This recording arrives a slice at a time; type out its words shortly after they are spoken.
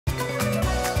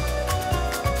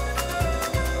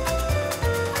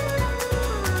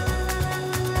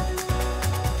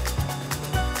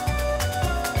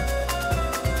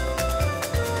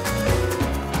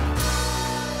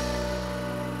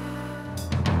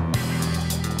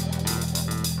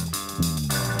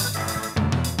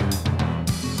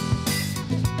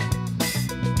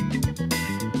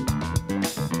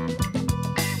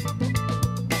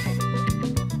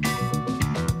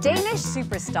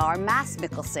superstar Mads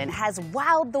Mikkelsen has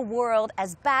wowed the world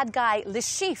as bad guy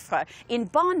Chiffre in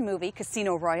Bond movie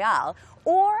Casino Royale,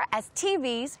 or as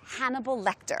TV's Hannibal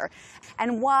Lecter.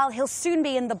 And while he'll soon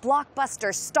be in the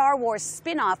blockbuster Star Wars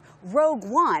spin-off Rogue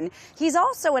One, he's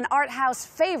also an art house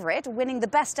favorite, winning the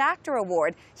Best Actor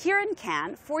award here in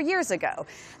Cannes 4 years ago.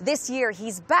 This year,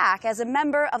 he's back as a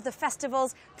member of the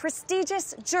festival's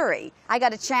prestigious jury. I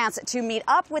got a chance to meet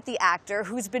up with the actor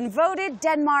who's been voted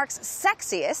Denmark's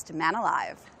sexiest man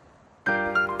alive.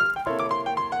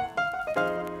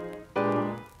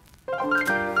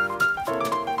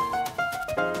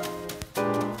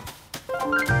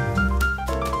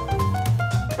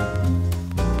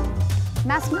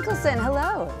 Mads Mikkelsen,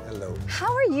 hello. Hello.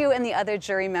 How are you and the other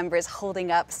jury members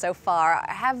holding up so far?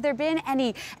 Have there been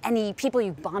any people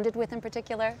you bonded with in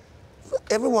particular?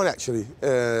 Everyone, actually.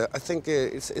 I think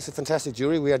it's a fantastic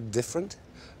jury. We are different,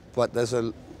 but there's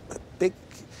a big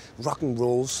rock and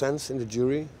roll sense in the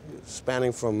jury,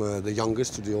 spanning from the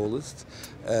youngest to the oldest.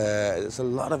 There's a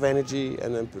lot of energy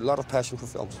and a lot of passion for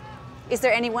films. Is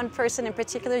there any one person in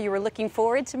particular you were looking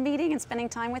forward to meeting and spending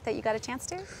time with that you got a chance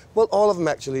to? Well, all of them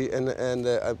actually,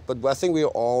 but I think we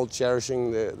are all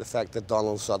cherishing the fact that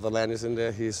Donald Sutherland is in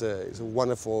there. He's a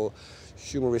wonderful,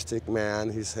 humoristic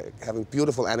man. He's having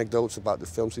beautiful anecdotes about the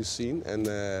films he's seen, and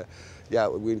yeah,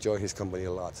 we enjoy his company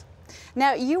a lot.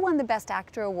 Now, you won the Best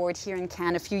Actor award here in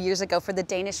Cannes a few years ago for the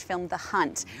Danish film The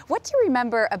Hunt. What do you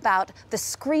remember about the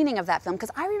screening of that film?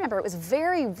 Because I remember it was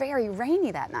very, very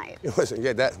rainy that night. It was,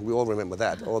 yeah, we all remember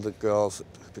that. All the girls,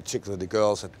 particularly the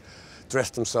girls, had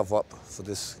dressed themselves up for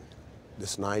this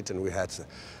night, and we had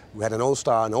an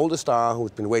older star who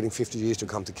had been waiting 50 years to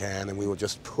come to Cannes, and we were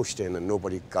just pushed in, and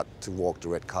nobody got to walk the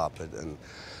red carpet.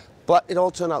 But it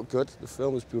all turned out good. The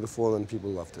film was beautiful, and people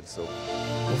loved it. So.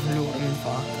 Hvorfor lå der min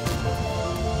far?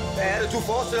 Hvad er det, du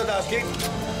forestiller dig, der er sket?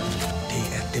 Det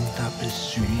er dem, der er blevet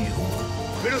syge i hovedet.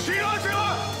 Vil du sige noget til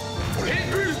mig?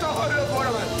 Helt byen står og hører på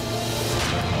dig, mand!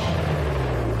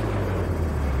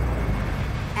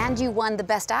 And you won the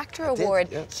Best Actor award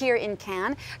here in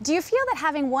Cannes. Do you feel that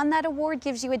having won that award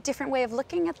gives you a different way of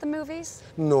looking at the movies?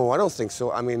 No, I don't think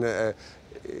so. I mean,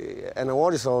 an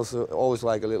award is also always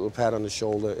like a little pat on the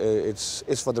shoulder.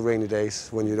 It's for the rainy days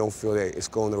when you don't feel it's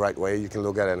going the right way. You can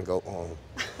look at it and go, oh,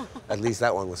 at least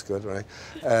that one was good, right?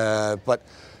 But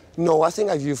no, I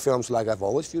think I view films like I've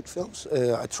always viewed films.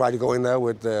 I try to go in there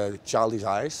with childish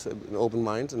eyes, an open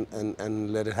mind,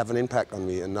 and let it have an impact on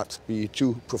me and not be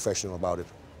too professional about it.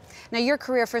 Now, your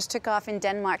career first took off in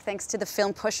Denmark thanks to the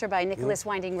film Pusher by Nicholas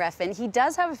Winding Refn. He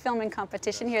does have a film in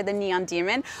competition here, The Neon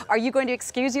Demon. Are you going to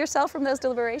excuse yourself from those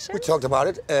deliberations? We talked about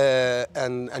it,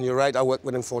 and you're right, I worked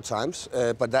with him 4 times,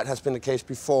 but that has been the case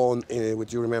before with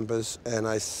jury members, and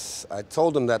I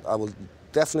told them that I will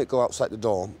definitely go outside the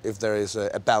door if there is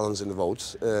a balance in the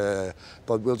votes,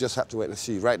 but we'll just have to wait and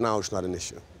see. Right now, it's not an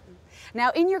issue. Now,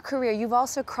 in your career, you've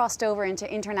also crossed over into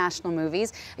international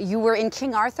movies. You were in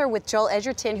King Arthur with Joel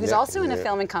Edgerton, who's also in a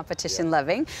film in competition,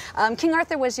 Loving. King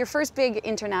Arthur was your first big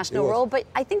international role, but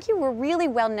I think you were really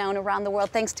well known around the world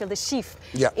thanks to Chiffre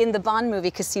in the Bond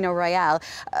movie Casino Royale.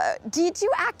 Did you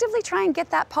actively try and get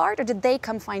that part, or did they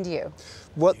come find you?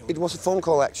 Well, it was a phone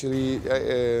call, actually.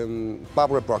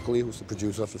 Barbara Broccoli, who's the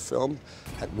producer of the film,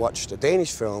 had watched a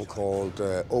Danish film called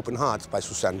Open Hearts by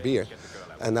Susanne Bier.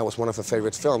 And that was one of her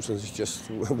favorite films, and she just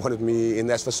wanted me in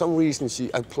there. For some reason,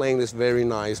 I'm playing this very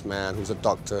nice man who's a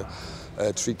doctor,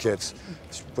 3 kids,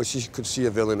 but she could see a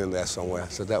villain in there somewhere,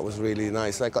 so that was really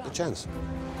nice. I got the chance.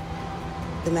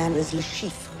 The man was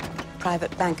Chiffre,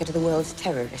 private banker to the world's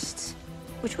terrorists,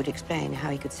 which would explain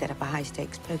how he could set up a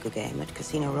high-stakes poker game at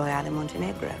Casino Royale in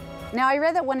Montenegro. Now, I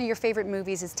read that one of your favorite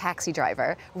movies is Taxi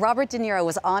Driver. Robert De Niro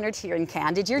was honored here in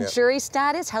Cannes. Did your jury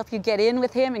status help you get in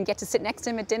with him and get to sit next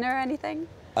to him at dinner or anything?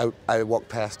 I walked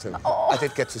past him. I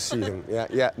did get to see him.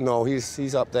 No,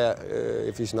 he's up there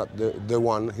if he's not the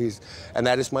one. And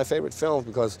that is my favorite film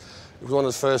because it was one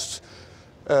of the first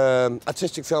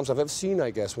artistic films I've ever seen,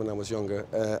 I guess, when I was younger.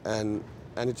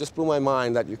 And it just blew my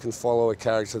mind that you can follow a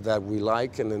character that we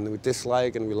like and then we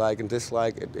dislike and we like and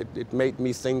dislike. It made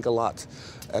me think a lot.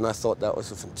 And I thought that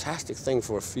was a fantastic thing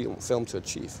for a film to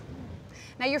achieve.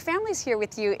 Now, your family's here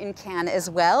with you in Cannes as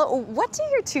well. What do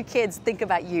your 2 kids think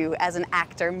about you as an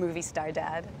actor, movie star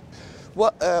dad?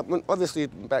 Well, obviously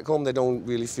back home they don't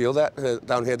really feel that.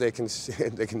 Down here they can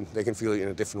feel it in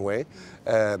a different way.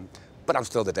 But I'm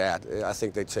still the dad. I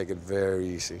think they take it very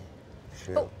easy.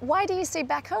 But why do you say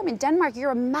back home? In Denmark,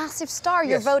 you're a massive star.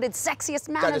 You're voted sexiest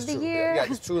man of the year. Yeah,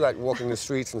 it's true, like walking the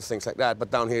streets and things like that.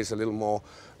 But down here it's a little more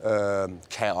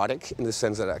chaotic in the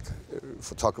sense that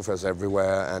photographers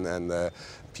everywhere and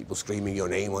people screaming your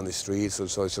name on the streets.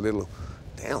 So it's a little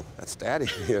damn, that's Daddy.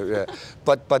 Yeah.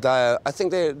 But I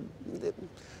think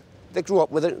they grew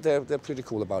up with it. They're pretty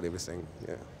cool about everything.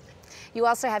 Yeah. You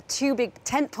also have two big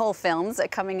tentpole films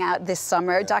coming out this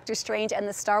summer, Doctor Strange and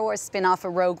the Star Wars spin-off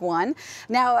of Rogue One.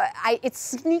 Now, it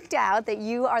sneaked out that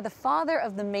you are the father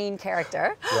of the main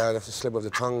character. Yeah, that's a slip of the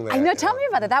tongue there. I know, tell me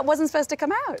about it. That wasn't supposed to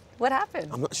come out. What happened?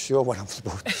 I'm not sure what I'm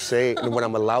supposed to say and what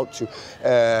I'm allowed to.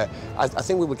 I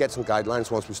think we will get some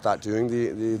guidelines once we start doing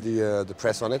the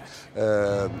press on it.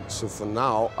 So for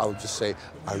now, I would just say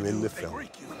I'm in the film.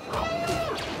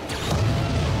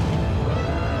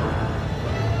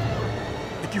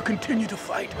 If you continue to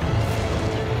fight,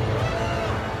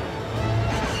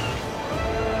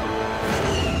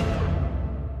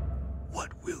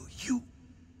 what will you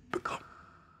become?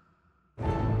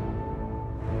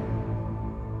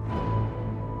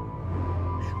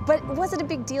 But was it a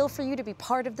big deal for you to be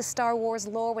part of the Star Wars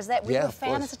lore? Was that, were you a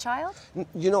fan as a child?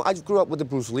 You know, I grew up with the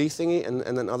Bruce Lee thingy,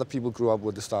 and then other people grew up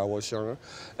with the Star Wars genre.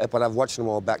 But I've watched them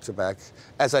all back to back,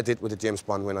 as I did with the James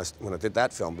Bond when I did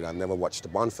that film, but I've never watched the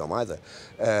Bond film either.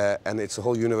 And it's a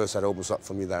whole universe that opens up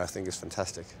for me that I think is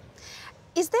fantastic.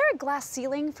 Is there a glass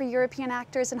ceiling for European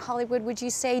actors in Hollywood, would you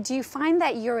say? Do you find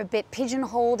that you're a bit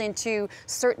pigeonholed into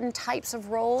certain types of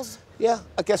roles? Yeah,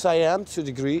 I guess I am to a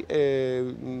degree,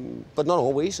 but not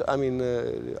always. I mean,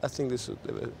 I think there's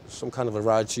some kind of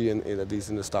variety at least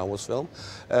in the Star Wars film.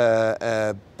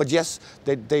 But yes,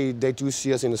 they do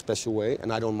see us in a special way,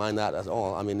 and I don't mind that at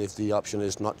all. I mean, if the option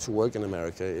is not to work in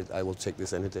America, I will take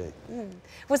this any day.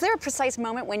 Was there a precise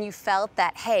moment when you felt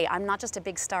that, hey, I'm not just a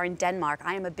big star in Denmark,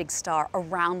 I am a big star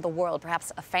around the world,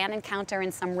 perhaps a fan encounter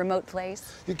in some remote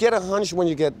place? You get a hunch when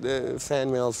you get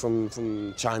fan mails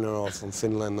from China or from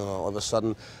Finland, or all of a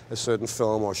sudden a certain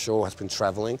film or show has been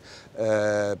traveling.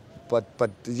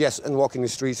 But yes, and walking the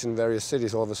streets in various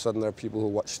cities, all of a sudden there are people who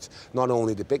watched not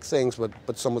only the big things,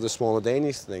 but some of the smaller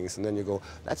Danish things. And then you go,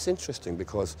 that's interesting,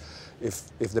 because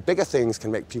if the bigger things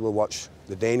can make people watch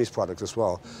the Danish product as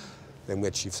well, then we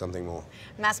achieve something more.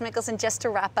 Mads Mikkelsen, just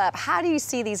to wrap up, how do you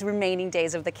see these remaining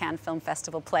days of the Cannes Film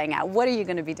Festival playing out? What are you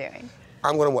going to be doing?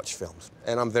 I'm going to watch films,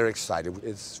 and I'm very excited.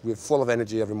 We're full of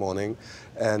energy every morning,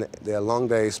 and they're long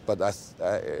days, but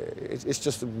it's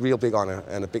just a real big honor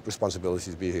and a big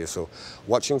responsibility to be here. So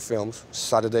watching films,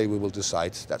 Saturday we will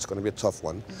decide. That's going to be a tough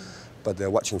one, but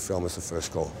watching film is the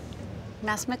first goal.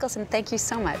 Mads Mikkelsen, thank you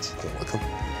so much. You're welcome.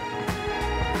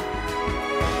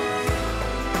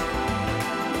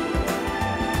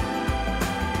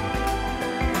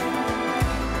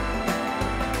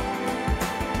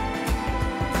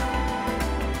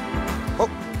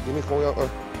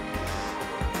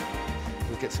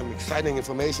 We'll get some exciting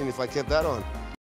information if I kept that on.